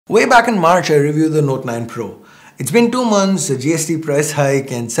Way back in March, I reviewed the Note 9 Pro. It's been 2 months, a GST price hike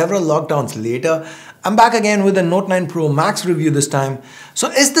and several lockdowns later. I'm back again with the Note 9 Pro Max review this time.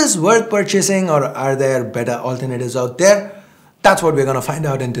 So is this worth purchasing or are there better alternatives out there? That's what we're going to find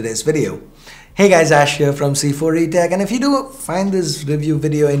out in today's video. Hey guys, Ash here from C4eTech, and if you do find this review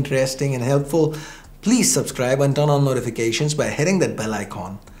video interesting and helpful, please subscribe and turn on notifications by hitting that bell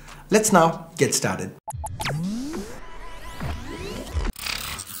icon. Let's now get started.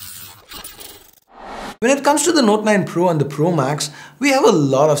 When it comes to the Note 9 Pro and the Pro Max, we have a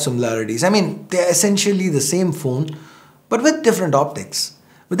lot of similarities. I mean, they're essentially the same phone, but with different optics.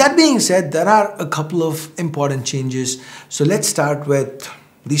 With that being said, there are a couple of important changes. So let's start with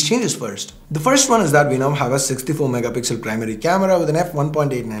these changes first. The first one is that we now have a 64 megapixel primary camera with an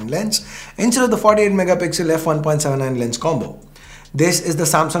f1.89 lens instead of the 48 megapixel f1.79 lens combo. This is the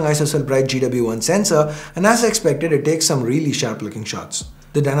Samsung ISOCELL Bright GW1 sensor, and as expected, it takes some really sharp looking shots.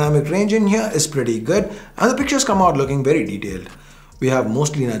 The dynamic range in here is pretty good and the pictures come out looking very detailed. We have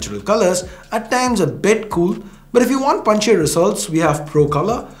mostly natural colors, at times a bit cool, but if you want punchier results, we have Pro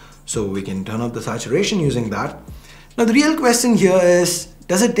Color, so we can turn up the saturation using that. Now the real question here is,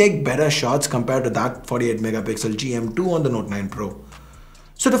 does it take better shots compared to that 48 megapixel GM2 on the Note 9 Pro?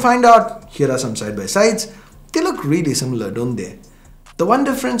 So to find out, here are some side-by-sides. They look really similar, don't they? The one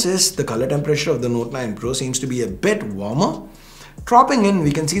difference is the color temperature of the Note 9 Pro seems to be a bit warmer. Dropping in,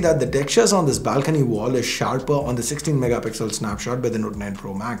 we can see that the textures on this balcony wall is sharper on the 16 megapixel snapshot by the Note 9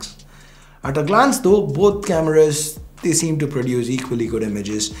 Pro Max. At a glance though, both cameras, they seem to produce equally good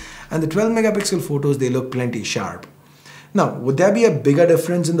images, and the 12 megapixel photos, they look plenty sharp. Now, would there be a bigger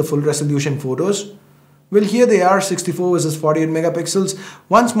difference in the full resolution photos? Well, here they are, 64 versus 48 megapixels.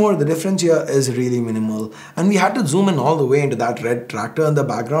 Once more, the difference here is really minimal, and we had to zoom in all the way into that red tractor in the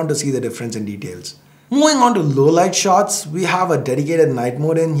background to see the difference in details. Moving on to low light shots, we have a dedicated night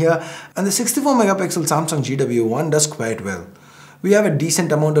mode in here, and the 64 megapixel Samsung GW1 does quite well. We have a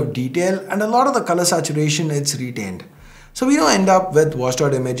decent amount of detail and a lot of the color saturation it's retained. So we don't end up with washed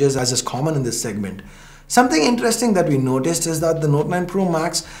out images as is common in this segment. Something interesting that we noticed is that the Note 9 Pro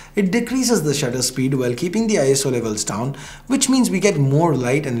Max, it decreases the shutter speed while keeping the ISO levels down, which means we get more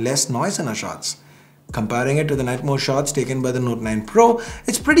light and less noise in our shots. Comparing it to the night mode shots taken by the Note 9 Pro,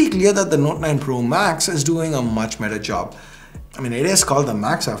 it's pretty clear that the Note 9 Pro Max is doing a much better job. I mean, it is called the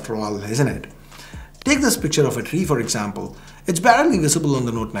Max after all, isn't it? Take this picture of a tree for example. It's barely visible on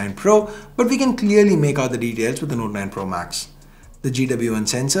the Note 9 Pro, but we can clearly make out the details with the Note 9 Pro Max. The GW1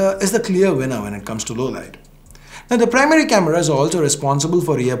 sensor is the clear winner when it comes to low light. Now the primary cameras are also responsible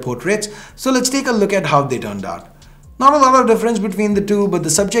for rear portraits, so let's take a look at how they turned out. Not a lot of difference between the two, but the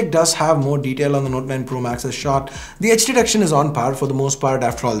subject does have more detail on the Note 9 Pro Max's shot. The edge detection is on par for the most part,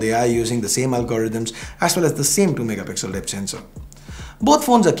 after all they are using the same algorithms as well as the same 2 megapixel depth sensor. Both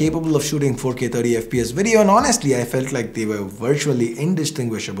phones are capable of shooting 4K 30fps video, and honestly I felt like they were virtually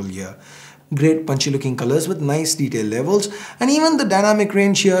indistinguishable here. Great punchy looking colors with nice detail levels, and even the dynamic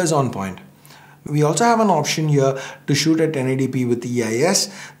range here is on point. We also have an option here to shoot at 1080p with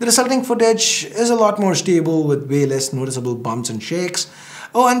EIS. The resulting footage is a lot more stable with way less noticeable bumps and shakes.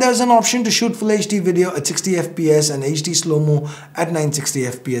 Oh, and there's an option to shoot full HD video at 60fps and HD slow-mo at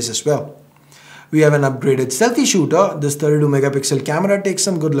 960fps as well. We have an upgraded selfie shooter. This 32 megapixel camera takes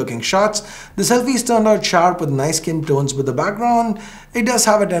some good looking shots. The selfies turned out sharp with nice skin tones, but the background, it does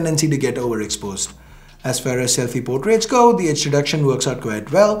have a tendency to get overexposed. As far as selfie portraits go, the edge reduction works out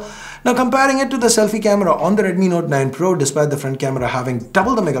quite well. Now comparing it to the selfie camera on the Redmi Note 9 Pro, despite the front camera having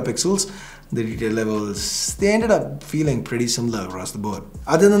double the megapixels, the detail levels, they ended up feeling pretty similar across the board.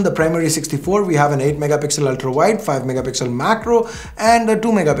 Other than the primary 64, we have an 8 megapixel ultra wide, 5 megapixel macro, and a 2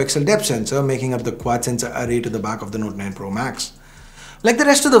 megapixel depth sensor, making up the quad sensor array to the back of the Note 9 Pro Max. Like the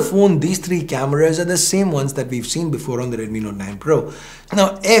rest of the phone, these three cameras are the same ones that we've seen before on the Redmi Note 9 Pro.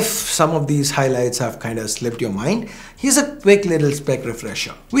 Now, if some of these highlights have kind of slipped your mind, here's a quick little spec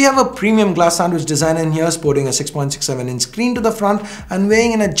refresher. We have a premium glass sandwich design in here, sporting a 6.67-inch screen to the front and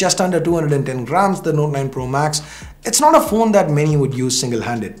weighing in at just under 210 grams, the Note 9 Pro Max. It's not a phone that many would use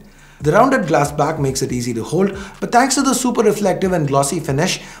single-handed. The rounded glass back makes it easy to hold, but thanks to the super reflective and glossy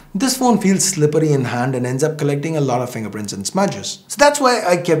finish, this phone feels slippery in hand and ends up collecting a lot of fingerprints and smudges. So that's why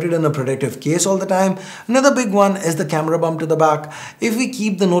I kept it in a protective case all the time. Another big one is the camera bump to the back. If we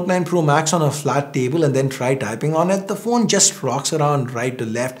keep the Note 9 Pro Max on a flat table and then try typing on it, the phone just rocks around right to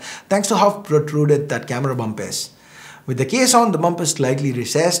left thanks to how protruded that camera bump is. With the case on, the bump is slightly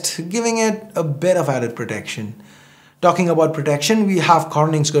recessed, giving it a bit of added protection. Talking about protection, we have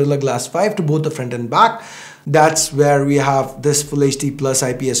Corning's Gorilla Glass 5 to both the front and back. That's where we have this Full HD Plus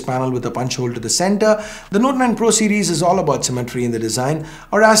IPS panel with a punch hole to the center. The Note 9 Pro series is all about symmetry in the design,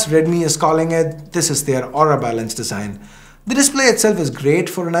 or as Redmi is calling it, this is their aura balance design. The display itself is great.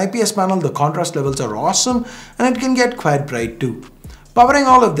 For an IPS panel, the contrast levels are awesome and it can get quite bright too. Powering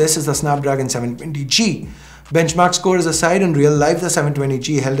all of this is the Snapdragon 720G. Benchmark scores aside, in real life the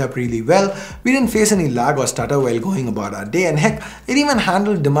 720G held up really well. We didn't face any lag or stutter while going about our day, and heck, it even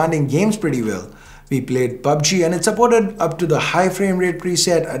handled demanding games pretty well. We played PUBG and it supported up to the high frame rate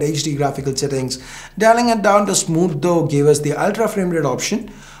preset at HD graphical settings. Dialing it down to smooth though gave us the ultra frame rate option.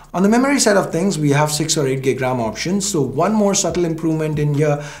 On the memory side of things, we have 6 or 8 GB RAM options, so one more subtle improvement in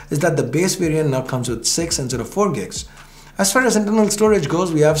here is that the base variant now comes with 6 instead of 4 gigs. As far as internal storage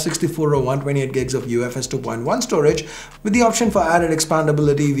goes, we have 64 or 128 gigs of UFS 2.1 storage with the option for added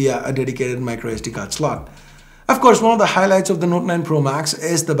expandability via a dedicated microSD card slot. Of course, one of the highlights of the Note 9 Pro Max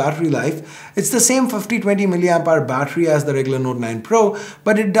is the battery life. It's the same 50-20 mAh battery as the regular Note 9 Pro,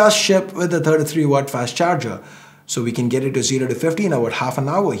 but it does ship with a 33-watt fast charger. So we can get it to 0 to 50 in about half an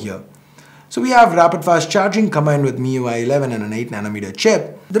hour here. So we have rapid fast charging combined with MIUI 11 and an 8nm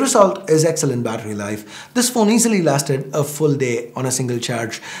chip. The result is excellent battery life. This phone easily lasted a full day on a single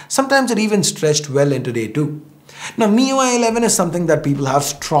charge. Sometimes it even stretched well into day 2. Now MIUI 11 is something that people have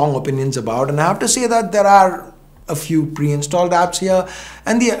strong opinions about, and I have to say that there are a few pre-installed apps here,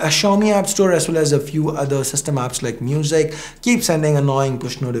 and the Xiaomi App Store as well as a few other system apps like Music keep sending annoying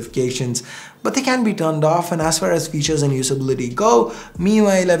push notifications, but they can be turned off. And as far as features and usability go,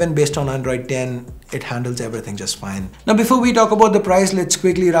 MIUI 11 based on Android 10, it handles everything just fine. Now before we talk about the price, let's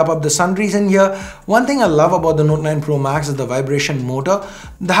quickly wrap up the sundries in here. One thing I love about the Note 9 Pro Max is the vibration motor.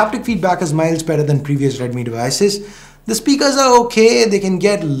 The haptic feedback is miles better than previous Redmi devices. The speakers are okay, they can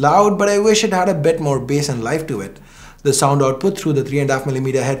get loud, but I wish it had a bit more bass and life to it. The sound output through the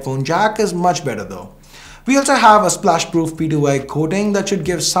 3.5mm headphone jack is much better though. We also have a splash-proof P2Y coating that should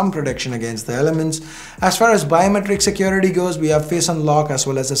give some protection against the elements. As far as biometric security goes, we have face unlock as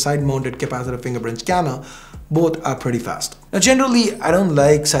well as a side-mounted capacitive fingerprint scanner. Both are pretty fast. Now generally, I don't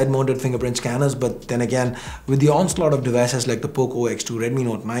like side-mounted fingerprint scanners, but then again, with the onslaught of devices like the Poco X2, Redmi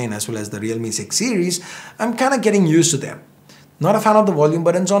Note 9 as well as the Realme 6 series, I'm kinda getting used to them. Not a fan of the volume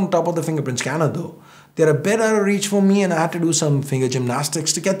buttons on top of the fingerprint scanner though. They're a bit out of reach for me and I had to do some finger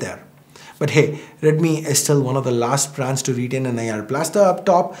gymnastics to get there. But hey, Redmi is still one of the last brands to retain an AR blaster up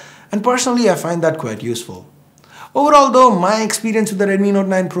top, and personally I find that quite useful. Overall though, my experience with the Redmi Note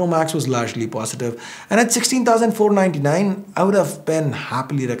 9 Pro Max was largely positive, and at 16,499, I would have been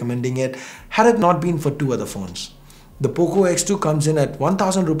happily recommending it had it not been for two other phones. The Poco X2 comes in at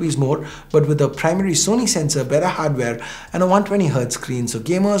 1,000 rupees more, but with a primary Sony sensor, better hardware, and a 120Hz screen, so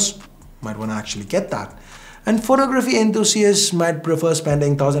gamers might want to actually get that. And photography enthusiasts might prefer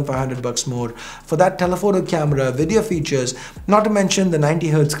spending 1,500 bucks more for that telephoto camera, video features, not to mention the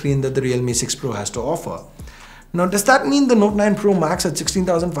 90Hz screen that the Realme 6 Pro has to offer. Now, does that mean the Note 9 Pro Max at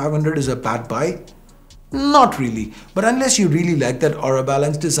 16,500 is a bad buy? Not really, but unless you really like that aura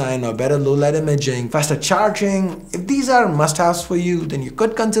balance design or better low light imaging, faster charging, if these are must-haves for you, then you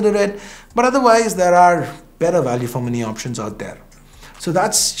could consider it, but otherwise there are better value for money options out there. So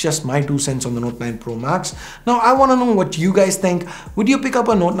that's just my 2 cents on the Note 9 Pro Max. Now I want to know what you guys think. Would you pick up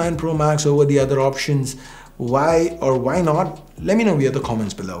a Note 9 Pro Max over the other options? Why or why not? Let me know via the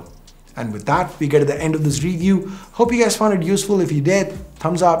comments below. And with that, we get to the end of this review. Hope you guys found it useful. If you did,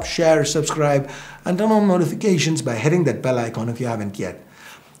 thumbs up, share, subscribe, and turn on notifications by hitting that bell icon if you haven't yet.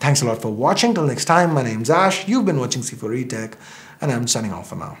 Thanks a lot for watching. Till next time, my name's Ash. You've been watching C4E Tech, and I'm signing off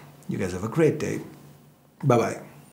for now. You guys have a great day. Bye-bye.